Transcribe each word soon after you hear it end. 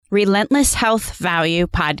Relentless Health Value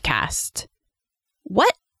Podcast.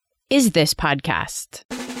 What is this podcast?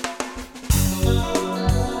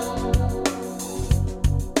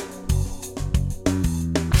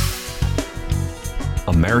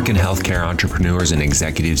 American healthcare entrepreneurs and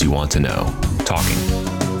executives you want to know. Talking.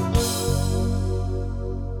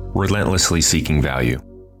 Relentlessly seeking value.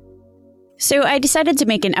 So I decided to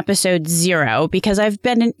make an episode 0 because I've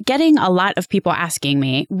been getting a lot of people asking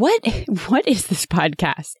me, what is this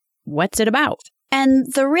podcast? What's it about?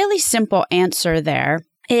 And the really simple answer there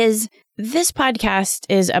is this podcast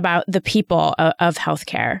is about the people of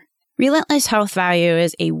healthcare. Relentless Health Value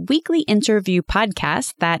is a weekly interview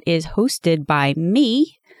podcast that is hosted by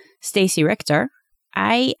me, Stacey Richter.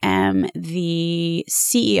 I am the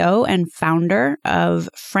CEO and founder of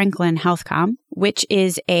Franklin HealthCom, which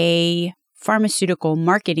is a pharmaceutical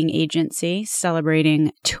marketing agency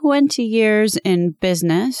celebrating 20 years in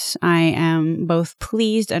business. I am both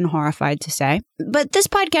pleased and horrified to say. But this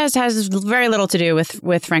podcast has very little to do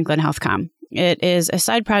with Franklin HealthCom. It is a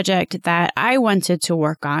side project that I wanted to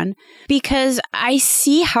work on because I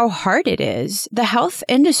see how hard it is. The health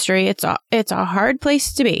industry, it's a hard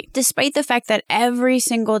place to be, despite the fact that every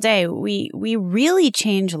single day we really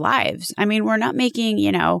change lives. I mean, we're not making,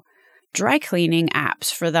 dry cleaning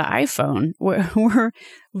apps for the iPhone. We're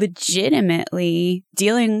legitimately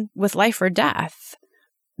dealing with life or death.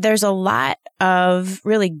 There's a lot of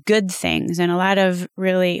really good things and a lot of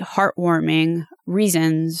really heartwarming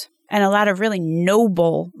reasons and a lot of really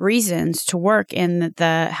noble reasons to work in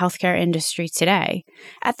the healthcare industry today.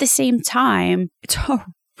 At the same time, it's a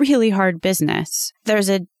really hard business. There's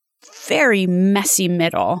a very messy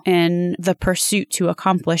middle in the pursuit to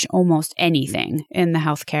accomplish almost anything in the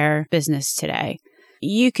healthcare business today.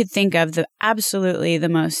 You could think of the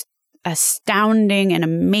most astounding and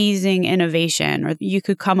amazing innovation, or you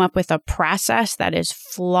could come up with a process that is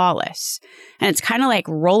flawless. And it's kind of like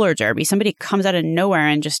roller derby. Somebody comes out of nowhere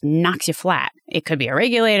and just knocks you flat. It could be a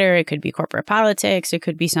regulator. It could be corporate politics. It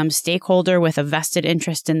could be some stakeholder with a vested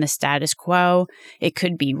interest in the status quo. It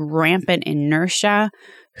could be rampant inertia.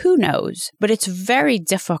 Who knows? But it's very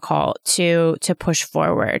difficult to push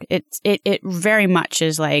forward. It very much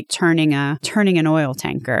is like turning an oil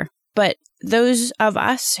tanker. But those of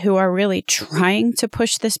us who are really trying to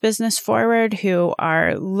push this business forward, who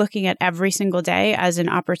are looking at every single day as an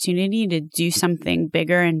opportunity to do something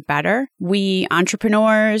bigger and better, we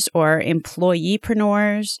entrepreneurs or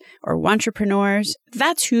employeepreneurs or entrepreneurs,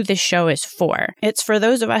 that's who this show is for. It's for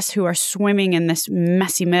those of us who are swimming in this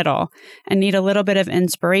messy middle and need a little bit of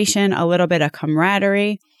inspiration, a little bit of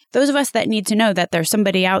camaraderie. Those of us that need to know that there's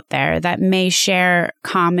somebody out there that may share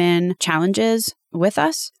common challenges with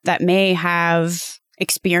us, that may have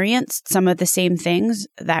experienced some of the same things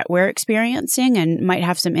that we're experiencing and might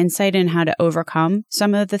have some insight in how to overcome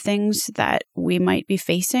some of the things that we might be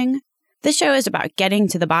facing. This show is about getting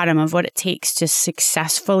to the bottom of what it takes to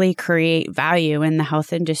successfully create value in the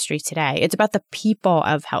health industry today. It's about the people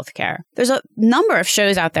of healthcare. There's a number of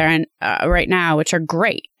shows out there right now which are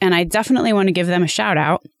great, and I definitely want to give them a shout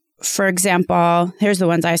out. For example, here's the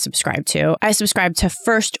ones I subscribe to. I subscribe to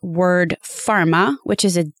First Word Pharma, which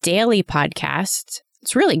is a daily podcast.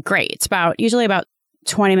 It's really great. It's usually about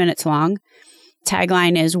 20 minutes long.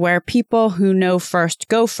 Tagline is where people who know first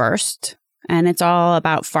go first. And it's all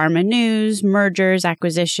about pharma news, mergers,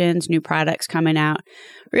 acquisitions, new products coming out.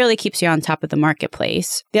 Really keeps you on top of the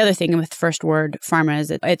marketplace. The other thing with First Word Pharma is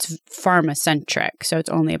that it's pharma-centric, so it's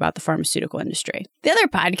only about the pharmaceutical industry. The other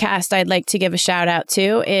podcast I'd like to give a shout out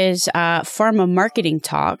to is Pharma Marketing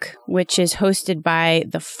Talk, which is hosted by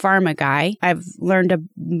the Pharma Guy. I've learned a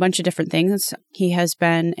bunch of different things. He has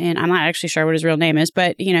been in, I'm not actually sure what his real name is,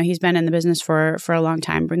 but he's been in the business for a long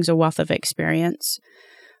time, brings a wealth of experience.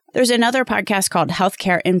 There's another podcast called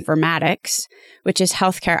Healthcare Informatics, which is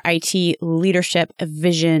healthcare IT leadership,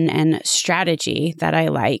 vision, and strategy that I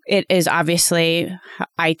like. It is obviously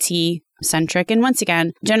IT centric. And once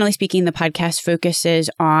again, generally speaking, the podcast focuses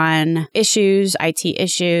on issues, IT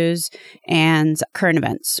issues, and current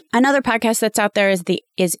events. Another podcast that's out there is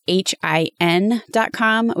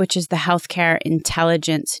HIN.com, which is the Healthcare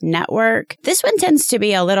Intelligence Network. This one tends to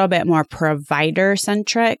be a little bit more provider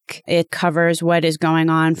centric. It covers what is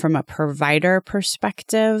going on from a provider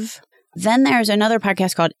perspective. Then there's another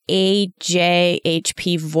podcast called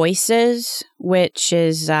AJHP Voices, which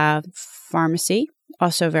is pharmacy.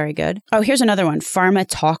 Also very good. Oh, here's another one, Pharma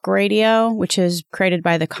Talk Radio, which is created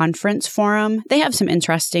by the Conference Forum. They have some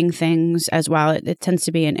interesting things as well. It tends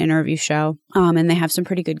to be an interview show, and they have some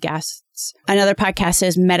pretty good guests. podcasts. Another podcast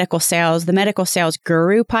is Medical Sales, the Medical Sales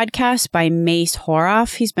Guru podcast by Mace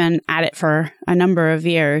Horoff. He's been at it for a number of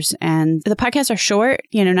years, and the podcasts are short,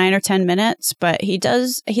 9 or 10 minutes, but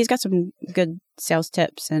he's got some good sales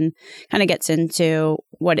tips and kind of gets into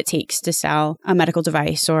what it takes to sell a medical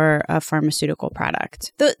device or a pharmaceutical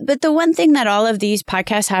product. But the one thing that all of these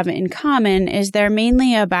podcasts have in common is they're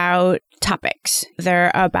mainly about topics.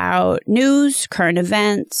 They're about news, current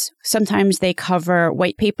events. Sometimes they cover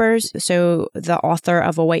white papers. So the author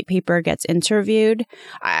of a white paper gets interviewed.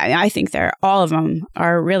 I think all of them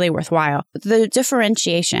are really worthwhile. The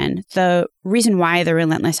differentiation, the reason why the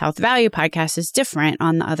Relentless Health Value podcast is different,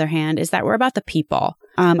 on the other hand, is that we're about the people.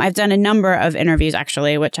 I've done a number of interviews,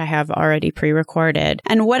 actually, which I have already pre-recorded.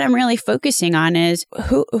 And what I'm really focusing on is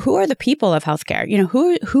who are the people of healthcare?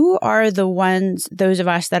 Who are those of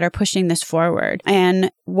us that are pushing this forward?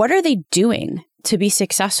 And what are they doing to be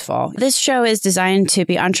successful? This show is designed to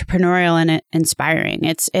be entrepreneurial and inspiring.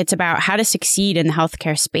 It's about how to succeed in the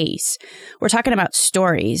healthcare space. We're talking about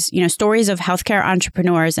stories, stories of healthcare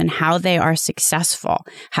entrepreneurs and how they are successful.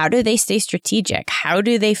 How do they stay strategic? How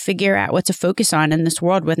do they figure out what to focus on in this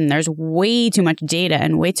world when there's way too much data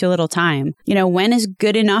and way too little time? When is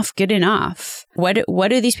good enough good enough? What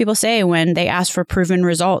do these people say when they ask for proven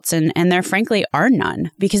results? And there frankly are none,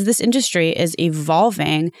 because this industry is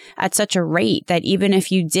evolving at such a rate that even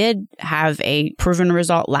if you did have a proven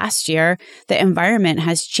result last year, the environment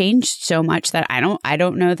has changed so much that I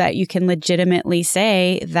don't know that you can legitimately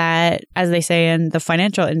say that, as they say in the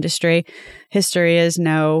financial industry, history is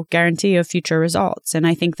no guarantee of future results. And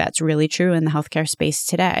I think that's really true in the healthcare space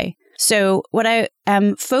today. So what I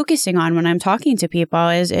am focusing on when I'm talking to people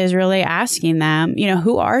is really asking them,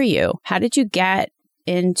 who are you? How did you get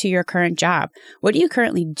into your current job? What do you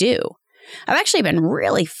currently do? I've actually been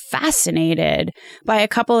really fascinated by a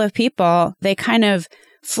couple of people. They kind of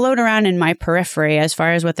float around in my periphery as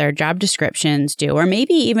far as what their job descriptions do, or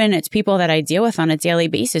maybe even it's people that I deal with on a daily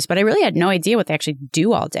basis, but I really had no idea what they actually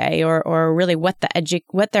do all day, or really what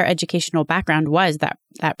their educational background was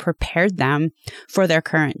that prepared them for their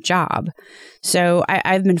current job. So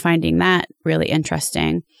I've been finding that really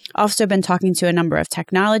interesting. Also been talking to a number of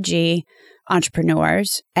technology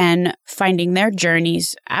entrepreneurs and finding their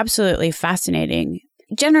journeys absolutely fascinating.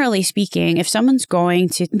 Generally speaking, if someone's going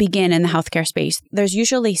to begin in the healthcare space, there's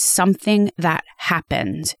usually something that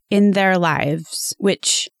happened in their lives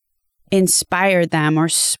which inspired them or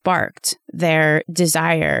sparked their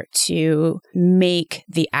desire to make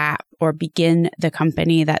the app or begin the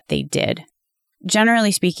company that they did.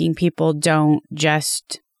 Generally speaking, people don't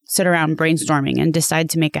just sit around brainstorming and decide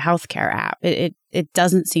to make a healthcare app. It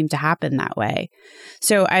doesn't seem to happen that way.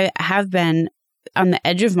 So I have been on the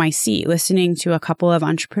edge of my seat listening to a couple of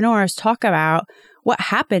entrepreneurs talk about what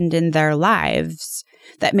happened in their lives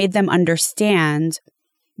that made them understand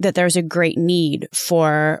that there's a great need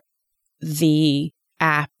for the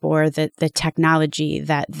app or the technology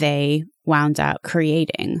that they wound up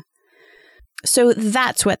creating. So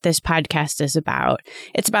that's what this podcast is about.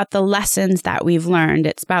 It's about the lessons that we've learned.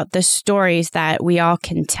 It's about the stories that we all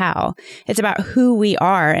can tell. It's about who we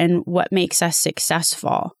are and what makes us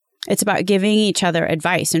successful. It's about giving each other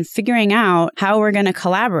advice and figuring out how we're going to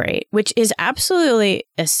collaborate, which is absolutely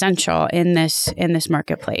essential in this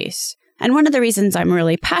marketplace. And one of the reasons I'm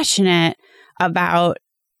really passionate about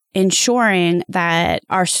ensuring that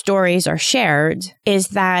our stories are shared is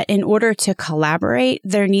that in order to collaborate,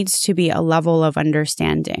 there needs to be a level of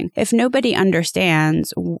understanding. If nobody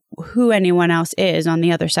understands who anyone else is on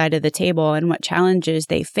the other side of the table and what challenges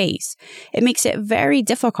they face, it makes it very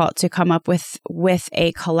difficult to come up with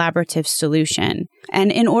a collaborative solution.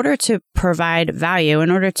 And in order to provide value,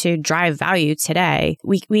 in order to drive value today,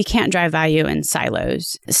 we can't drive value in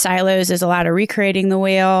silos. Silos is a lot of recreating the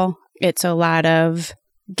wheel. It's a lot of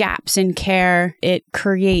gaps in care. It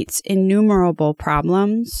creates innumerable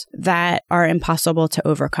problems that are impossible to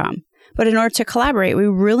overcome. But in order to collaborate, we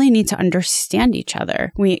really need to understand each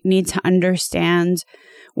other. We need to understand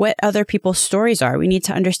what other people's stories are. We need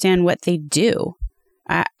to understand what they do.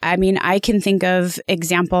 I mean, I can think of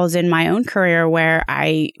examples in my own career where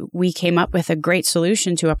we came up with a great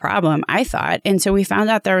solution to a problem, I thought. And so we found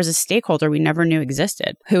out there was a stakeholder we never knew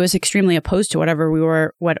existed who was extremely opposed to what we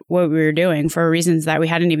were doing for reasons that we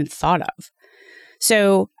hadn't even thought of.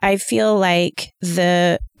 So I feel like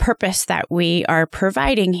the purpose that we are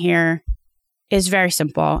providing here is very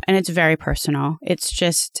simple and it's very personal. It's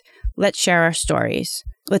just, let's share our stories.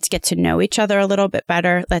 Let's get to know each other a little bit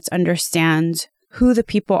better. Let's understand who the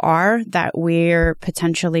people are that we're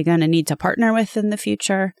potentially going to need to partner with in the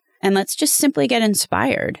future. And let's just simply get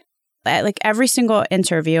inspired. Like every single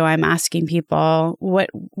interview, I'm asking people, what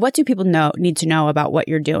do people need to know about what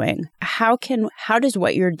you're doing? How does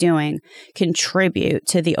what you're doing contribute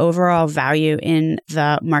to the overall value in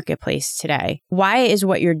the marketplace today? Why is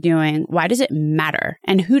what you're doing, why does it matter?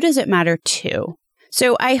 And who does it matter to?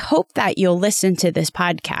 So I hope that you'll listen to this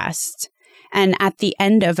podcast, and at the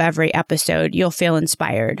end of every episode, you'll feel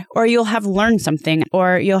inspired, or you'll have learned something,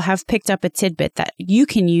 or you'll have picked up a tidbit that you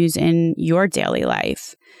can use in your daily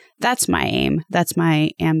life. That's my aim. That's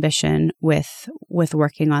my ambition with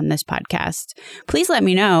working on this podcast. Please let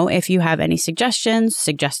me know if you have any suggestions,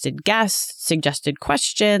 suggested guests, suggested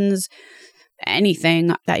questions,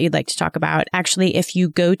 anything that you'd like to talk about. Actually, if you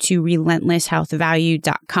go to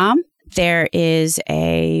relentlesshealthvalue.com, there is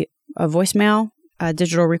a voicemail, a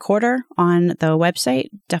digital recorder on the website.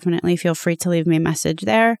 Definitely feel free to leave me a message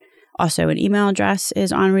there. Also, an email address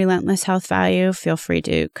is on Relentless Health Value. Feel free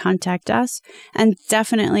to contact us, and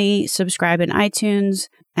definitely subscribe in iTunes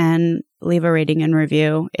and leave a rating and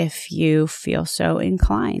review if you feel so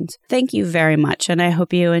inclined. Thank you very much, and I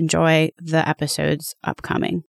hope you enjoy the episodes upcoming.